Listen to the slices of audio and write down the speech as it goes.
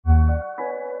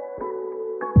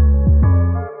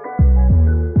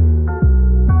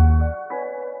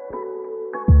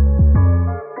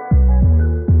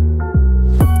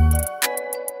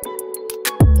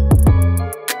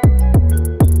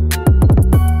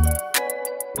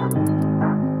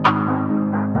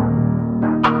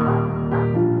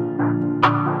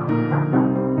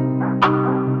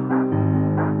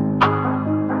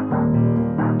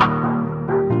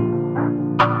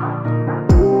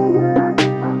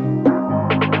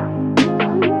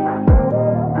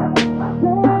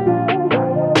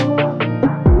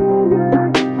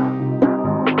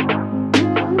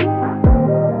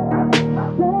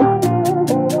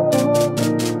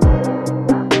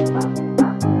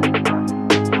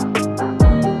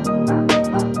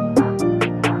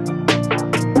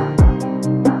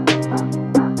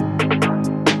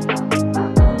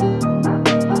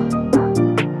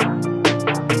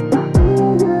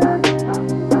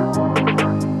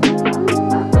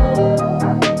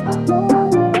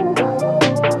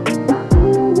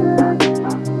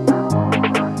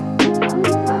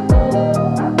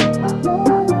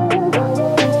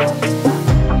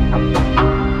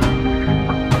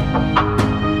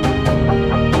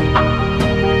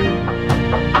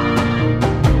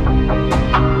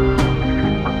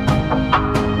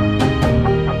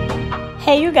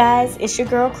guys, it's your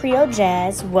girl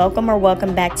Creolejazz.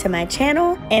 Welcome back to my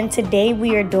channel, and today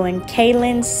we are doing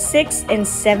Kaelyn's 6th and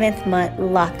 7th month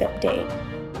lock update.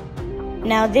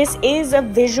 Now this is a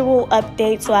visual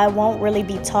update, so I won't really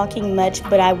be talking much,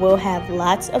 but I will have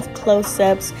lots of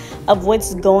close-ups of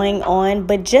what's going on.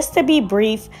 But just to be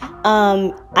brief,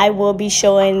 I will be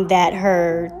showing that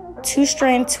her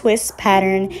 2-strand twist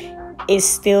pattern is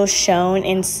still shown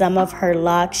in some of her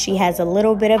locks. She has a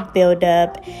little bit of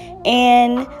buildup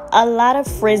and a lot of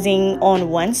frizzing on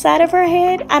one side of her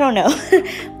head. I don't know,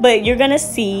 but you're gonna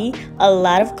see a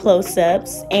lot of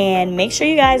close-ups. And make sure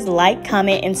you guys like,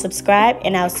 comment, and subscribe,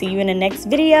 and I'll see you in the next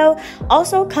video.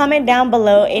 Also, comment down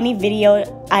below any video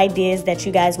ideas that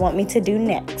you guys want me to do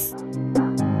next.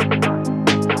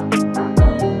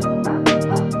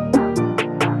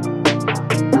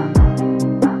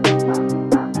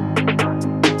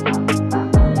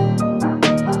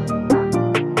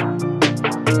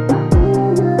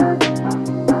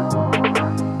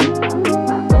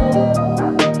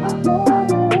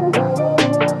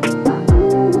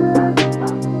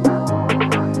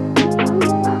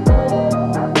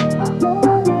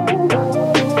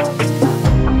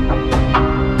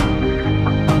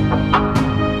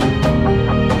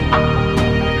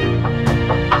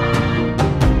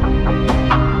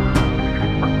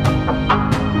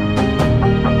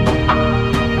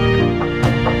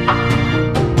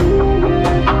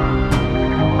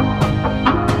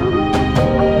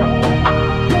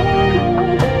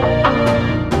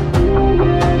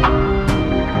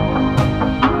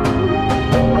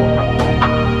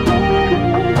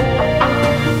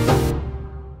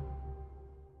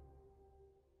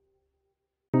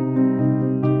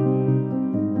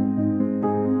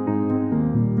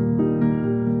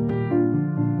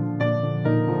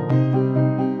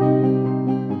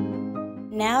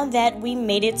 Now that we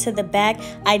made it to the back,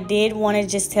 I did want to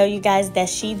just tell you guys that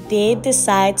she did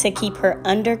decide to keep her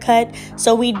undercut,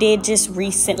 so we did just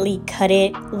recently cut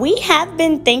it. We have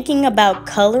been thinking about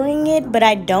coloring it, but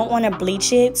I don't want to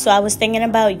bleach it, so I was thinking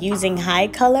about using high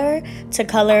color to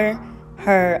color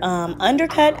her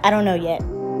undercut. I don't know yet.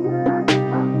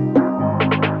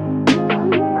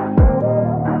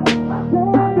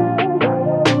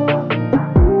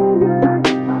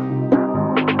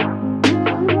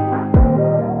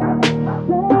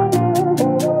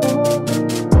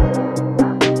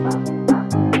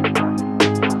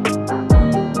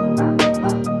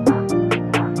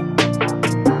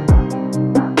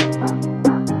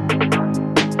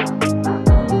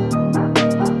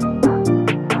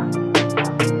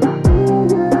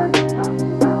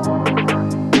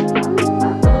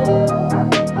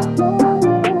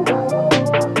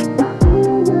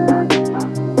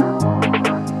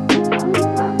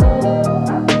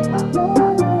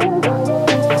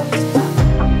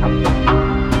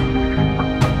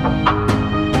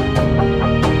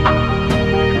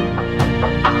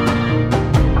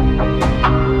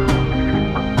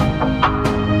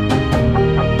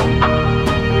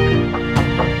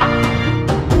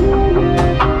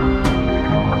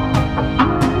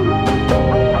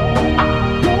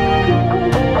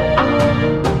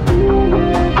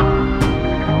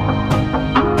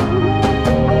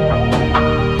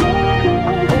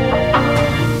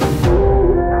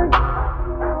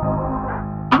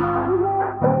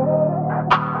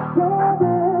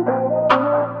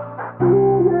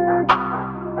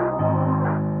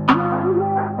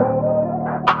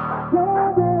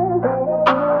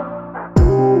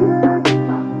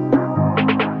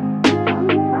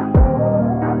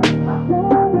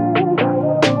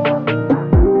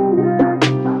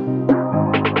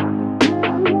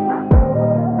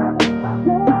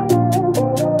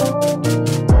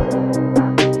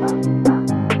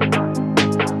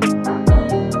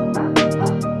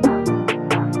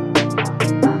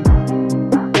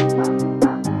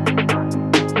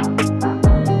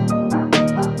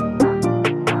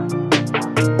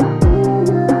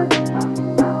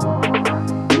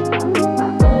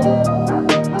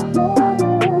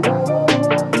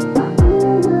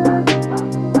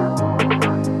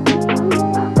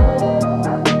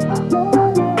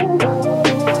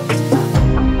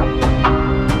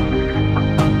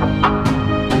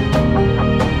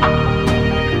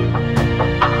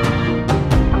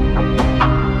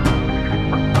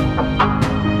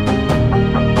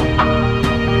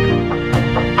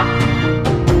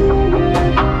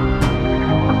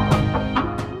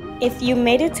 If you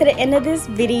made it to the end of this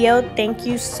video, thank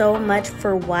you so much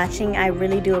for watching. I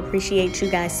really do appreciate you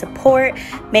guys' support.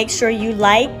 Make sure you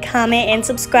like, comment, and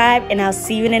subscribe, and I'll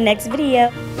see you in the next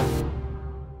video.